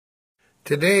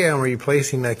Today I'm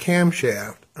replacing a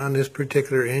camshaft on this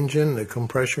particular engine. The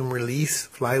compression release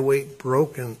flyweight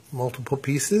broke in multiple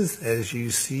pieces, as you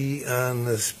see on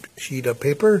this sheet of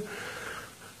paper.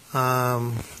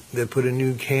 They put a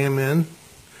new cam in.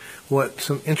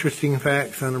 Some interesting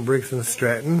facts on the Briggs and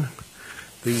Straton.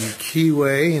 The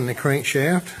keyway in the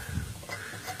crankshaft,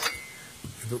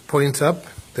 if it points up,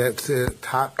 that's the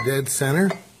top dead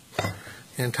center.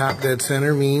 And top dead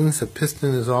center means the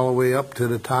piston is all the way up to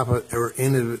the top or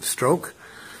end of its stroke.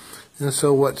 And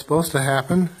so what's supposed to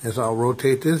happen is I'll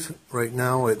rotate this. Right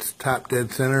now it's top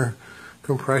dead center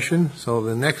compression. So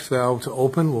the next valve to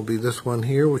open will be this one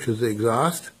here, which is the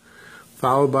exhaust,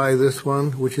 followed by this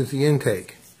one, which is the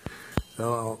intake.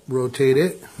 So I'll rotate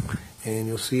it and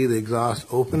you'll see the exhaust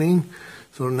opening.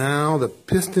 So now the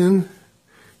piston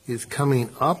is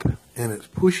coming up and it's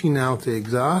pushing out the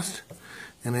exhaust.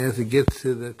 And as it gets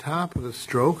to the top of the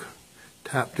stroke,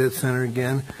 top dead center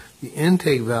again, the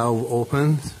intake valve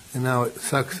opens and now it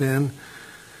sucks in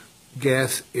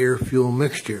gas air fuel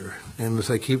mixture. And as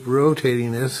I keep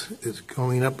rotating this, it's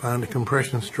going up on the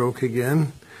compression stroke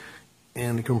again.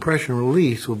 And the compression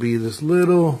release will be that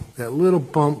little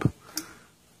bump,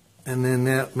 and then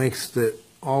that makes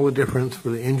all the difference for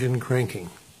the engine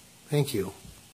cranking. Thank you.